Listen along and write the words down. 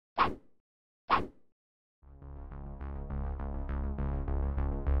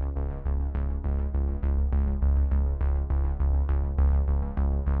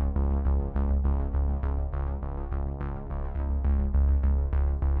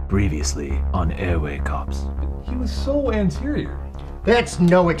Previously on Airway Cops. He was so anterior. That's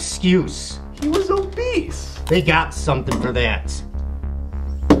no excuse. He was obese. They got something for that.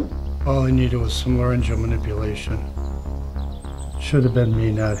 All I needed was some laryngeal manipulation. Should have been me,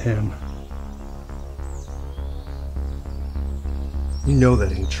 not him. You know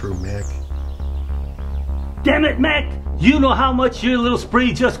that ain't true, Mac. Damn it, Mac! You know how much your little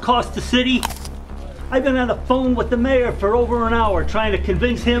spree just cost the city? I've been on the phone with the mayor for over an hour trying to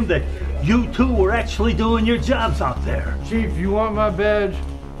convince him that you two were actually doing your jobs out there. Chief, you want my badge?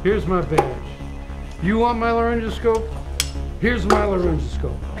 Here's my badge. You want my laryngoscope? Here's my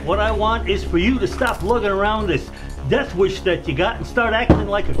laryngoscope. What I want is for you to stop lugging around this death wish that you got and start acting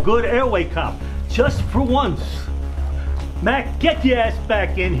like a good Airway cop, just for once. Mac, get your ass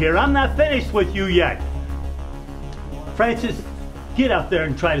back in here. I'm not finished with you yet. Francis, get out there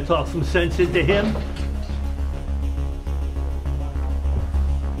and try to talk some sense into him.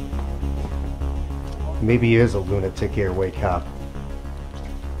 Maybe he is a lunatic airway cop.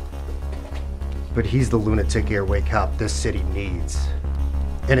 But he's the lunatic airway cop this city needs.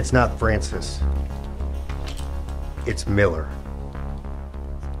 And it's not Francis. It's Miller.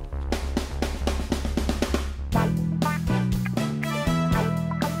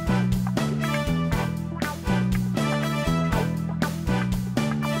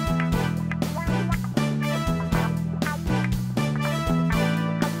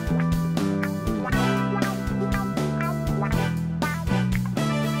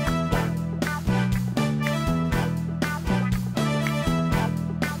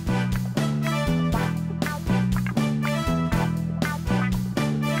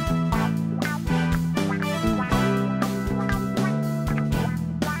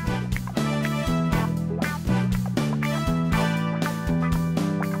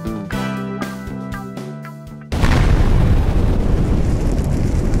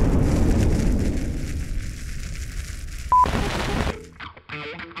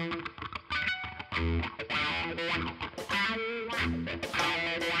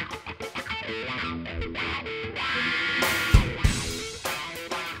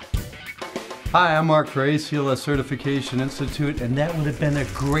 Hi, I'm Mark for ACLS Certification Institute, and that would have been a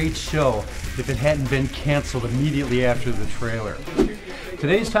great show if it hadn't been canceled immediately after the trailer.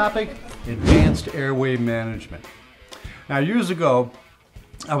 Today's topic, advanced airway management. Now, years ago,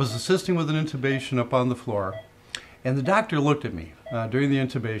 I was assisting with an intubation up on the floor, and the doctor looked at me during the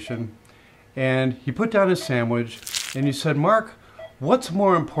intubation, and he put down his sandwich, and he said, "Mark, what's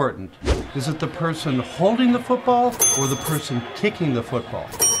more important? Is it the person holding the football or the person kicking the football?"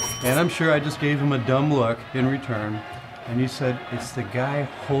 And I'm sure I just gave him a dumb look in return, and he said, "It's the guy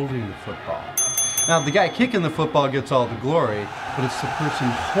holding the football." Now, the guy kicking the football gets all the glory, but it's the person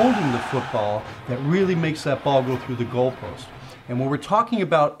holding the football that really makes that ball go through the goalpost. And when we're talking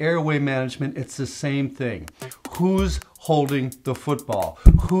about airway management, it's the same thing. Who's holding the football?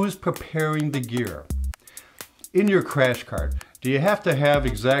 Who's preparing the gear? In your crash cart, do you have to have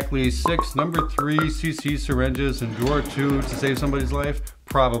exactly 6 number 3 cc syringes in drawer 2 to save somebody's life?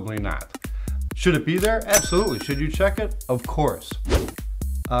 Probably not. Should it be there? Absolutely. Should you check it? Of course.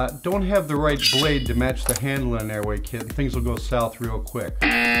 Don't have the right blade to match the handle in an airway kit and things will go south real quick. So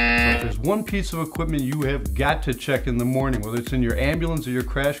if there's one piece of equipment you have got to check in the morning, whether it's in your ambulance or your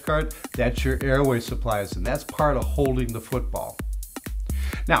crash cart, that's your airway supplies, and that's part of holding the football.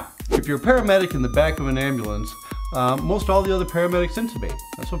 Now, if you're a paramedic in the back of an ambulance, most all the other paramedics intubate.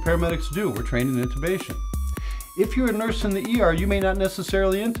 That's what paramedics do. We're trained in intubation. If you're a nurse in the ER, you may not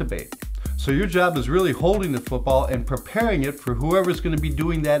necessarily intubate. So your job is really holding the football and preparing it for whoever's going to be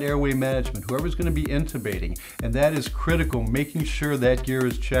doing that airway management, whoever's going to be intubating. And that is critical, making sure that gear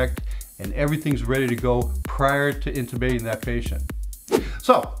is checked and everything's ready to go prior to intubating that patient.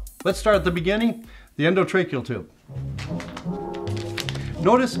 So, let's start at the beginning, the endotracheal tube.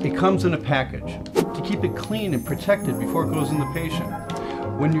 Notice it comes in a package to keep it clean and protected before it goes in the patient.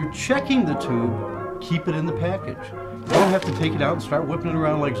 When you're checking the tube, keep it in the package. You don't have to take it out and start whipping it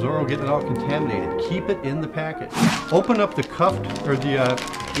around like Zorro, getting it all contaminated. Keep it in the package. Open up the cuff or the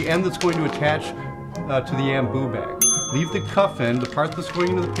end that's going to attach to the AMBU bag. Leave the cuff end, the part that's going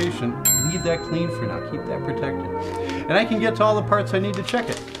into the patient, leave that clean for now. Keep that protected. And I can get to all the parts I need to check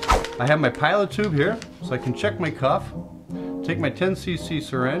it. I have my pilot tube here, so I can check my cuff. Take my 10 cc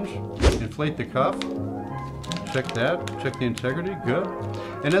syringe, inflate the cuff, check that, check the integrity, good.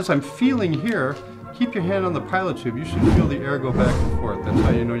 And as I'm feeling here, keep your hand on the pilot tube. You should feel the air go back and forth. That's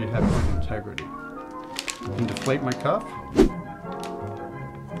how you know you have good integrity. And deflate my cuff.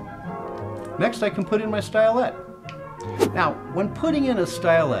 Next, I can put in my stylet. Now, when putting in a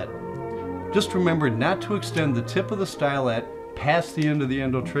stylet, just remember not to extend the tip of the stylet past the end of the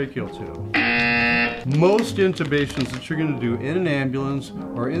endotracheal tube. Most intubations that you're going to do in an ambulance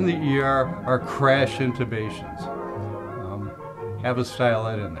or in the ER are crash intubations. Have a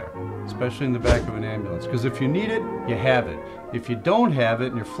stylet in there, especially in the back of an ambulance, because if you need it, you have it. If you don't have it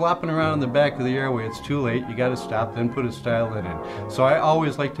and you're flopping around in the back of the airway, it's too late. You got to stop, then put a stylet in. So I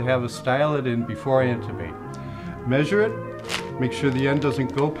always like to have a stylet in before I intubate. Measure it, make sure the end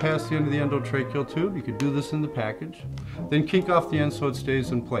doesn't go past the end of the endotracheal tube. You could do this in the package. Then kink off the end so it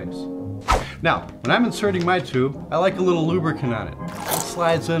stays in place. Now, when I'm inserting my tube, I like a little lubricant on it. It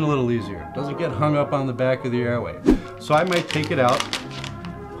slides in a little easier. It doesn't get hung up on the back of the airway. So I might take it out,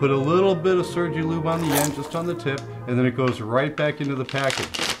 put a little bit of Surgi lube on the end, just on the tip, and then it goes right back into the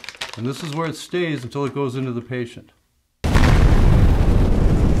package. And this is where it stays until it goes into the patient.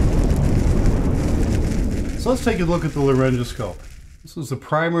 So let's take a look at the laryngoscope. This is the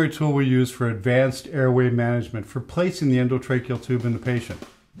primary tool we use for advanced airway management for placing the endotracheal tube in the patient.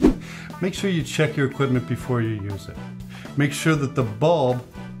 Make sure you check your equipment before you use it. Make sure that the bulb,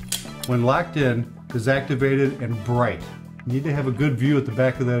 when locked in, is activated and bright. You need to have a good view at the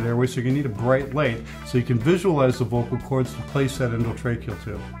back of that airway, so you're going to need a bright light so you can visualize the vocal cords to place that endotracheal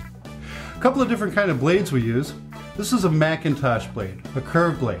tube. A couple of different kind of blades we use. This is a Macintosh blade, a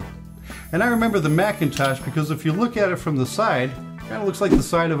curved blade. And I remember the Macintosh because if you look at it from the side, it kind of looks like the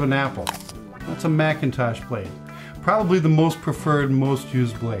side of an apple. That's a Macintosh blade. Probably the most preferred, most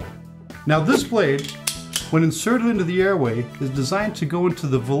used blade. Now this blade, when inserted into the airway, is designed to go into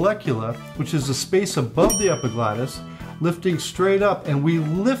the vallecula, which is the space above the epiglottis, lifting straight up, and we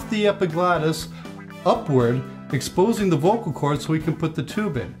lift the epiglottis upward, exposing the vocal cord so we can put the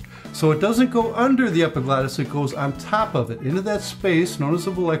tube in. So it doesn't go under the epiglottis, it goes on top of it, into that space known as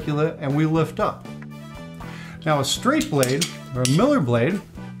the vallecula, and we lift up. Now a straight blade, or a Miller blade,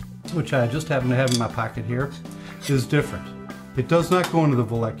 which I just happen to have in my pocket here, is different. It does not go into the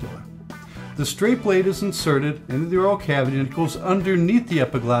vallecula. The straight blade is inserted into the oral cavity and it goes underneath the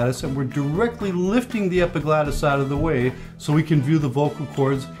epiglottis, and we're directly lifting the epiglottis out of the way so we can view the vocal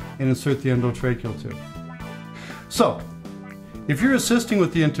cords and insert the endotracheal tube. So, if you're assisting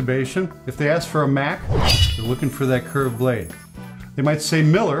with the intubation, if they ask for a Mac, they're looking for that curved blade. They might say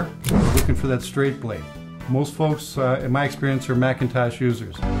Miller, they're looking for that straight blade. Most folks, in my experience, are Macintosh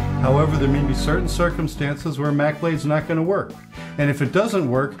users. However, there may be certain circumstances where a Mac blade's not going to work. And if it doesn't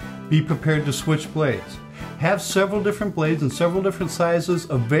work, be prepared to switch blades. Have several different blades in several different sizes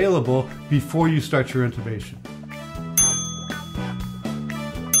available before you start your intubation.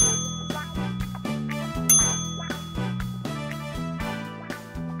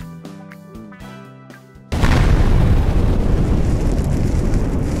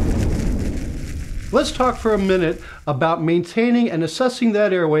 Let's talk for a minute about maintaining and assessing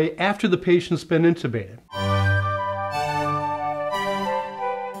that airway after the patient's been intubated.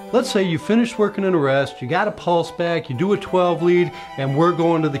 Let's say you finished working an arrest, you got a pulse back, you do a 12 lead, and we're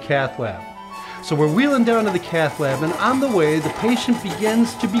going to the cath lab. So we're wheeling down to the cath lab, and on the way, the patient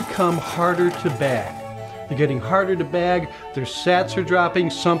begins to become harder to bag. They're getting harder to bag, their sats are dropping,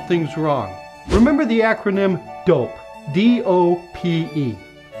 something's wrong. Remember the acronym DOPE, D-O-P-E.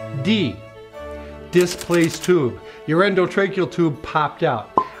 D. Displaced tube. Your endotracheal tube popped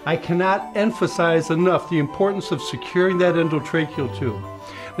out. I cannot emphasize enough the importance of securing that endotracheal tube.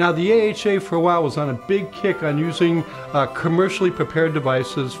 Now the AHA for a while was on a big kick on using commercially prepared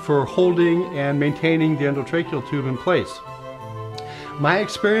devices for holding and maintaining the endotracheal tube in place. My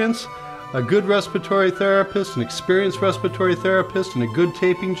experience, a good respiratory therapist, an experienced respiratory therapist, and a good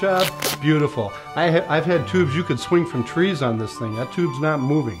taping job, beautiful. I've had tubes you could swing from trees on this thing. That tube's not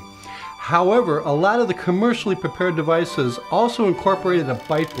moving. However, a lot of the commercially prepared devices also incorporated a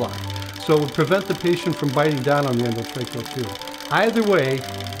bite block, so it would prevent the patient from biting down on the endotracheal tube. Either way,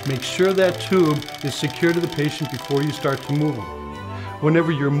 make sure that tube is secure to the patient before you start to move them.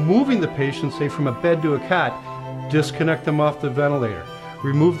 Whenever you're moving the patient, say from a bed to a cot, disconnect them off the ventilator.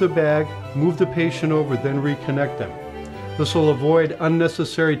 Remove the bag, move the patient over, then reconnect them. This will avoid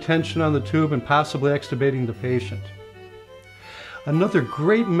unnecessary tension on the tube and possibly extubating the patient. Another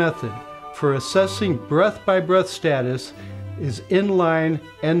great method for assessing breath-by-breath status is inline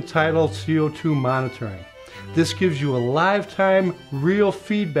end-tidal CO2 monitoring. This gives you a lifetime, real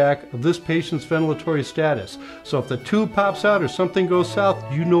feedback of this patient's ventilatory status. So if the tube pops out or something goes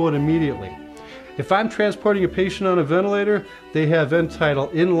south, you know it immediately. If I'm transporting a patient on a ventilator, they have end-tidal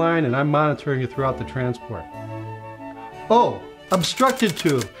inline and I'm monitoring it throughout the transport. Oh, obstructed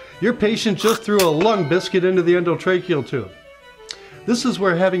tube. Your patient just threw a lung biscuit into the endotracheal tube. This is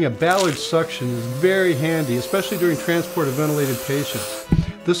where having a Ballard suction is very handy, especially during transport of ventilated patients.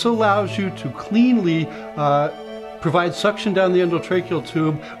 This allows you to cleanly Provide suction down the endotracheal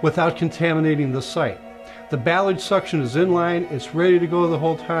tube without contaminating the site. The Ballard suction is in line, it's ready to go the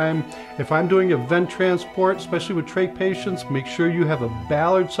whole time. If I'm doing a vent transport, especially with trach patients, make sure you have a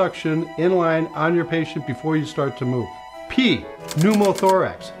Ballard suction in line on your patient before you start to move. P,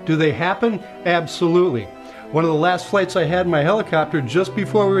 pneumothorax. Do they happen? Absolutely. One of the last flights I had in my helicopter, just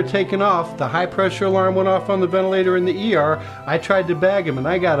before we were taking off, the high pressure alarm went off on the ventilator in the ER. I tried to bag him and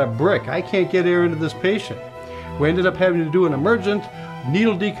I got a brick. I can't get air into this patient. We ended up having to do an emergent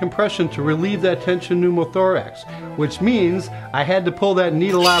needle decompression to relieve that tension pneumothorax, which means I had to pull that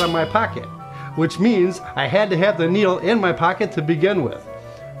needle out of my pocket, which means I had to have the needle in my pocket to begin with.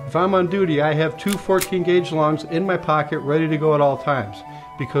 If I'm on duty, I have two 14 gauge longs in my pocket ready to go at all times,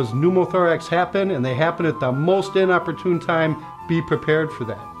 because pneumothorax happen and they happen at the most inopportune time. Be prepared for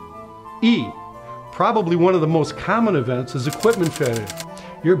that. E, probably one of the most common events is equipment failure.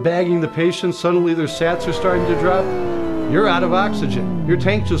 You're bagging the patient, suddenly their sats are starting to drop. You're out of oxygen. Your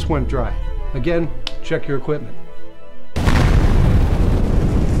tank just went dry. Again, check your equipment.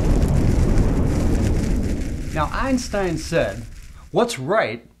 Now, Einstein said, what's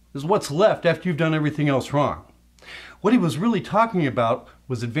right is what's left after you've done everything else wrong. What he was really talking about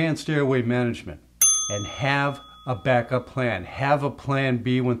was advanced airway management, and have a backup plan. Have a plan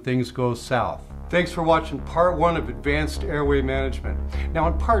B when things go south. Thanks for watching part 1 of Advanced Airway Management. Now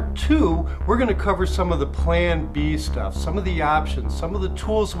in part 2, we're going to cover some of the plan B stuff, some of the options, some of the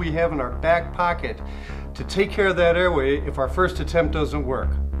tools we have in our back pocket to take care of that airway if our first attempt doesn't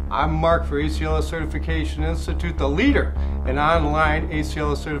work. I'm Mark for ACLS Certification Institute, the leader in online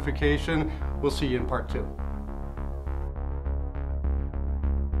ACLS certification. We'll see you in part 2.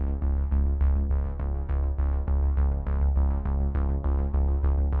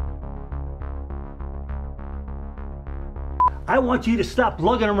 I want you to stop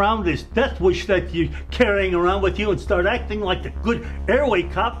lugging around this death wish that you're carrying around with you and start acting like the good airway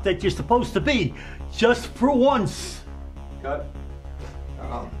cop that you're supposed to be, just for once. Cut.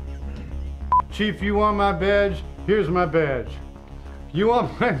 Chief, you want my badge? Here's my badge. You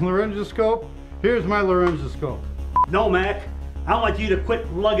want my laryngoscope? Here's my laryngoscope. No, Mac. I want you to quit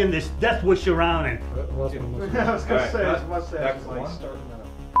lugging this death wish around and... I was gonna say, his mustache is like starting up.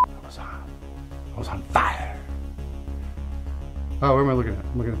 I was on fire. Oh, where am I looking at?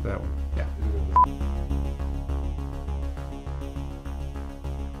 I'm looking at that one. Yeah.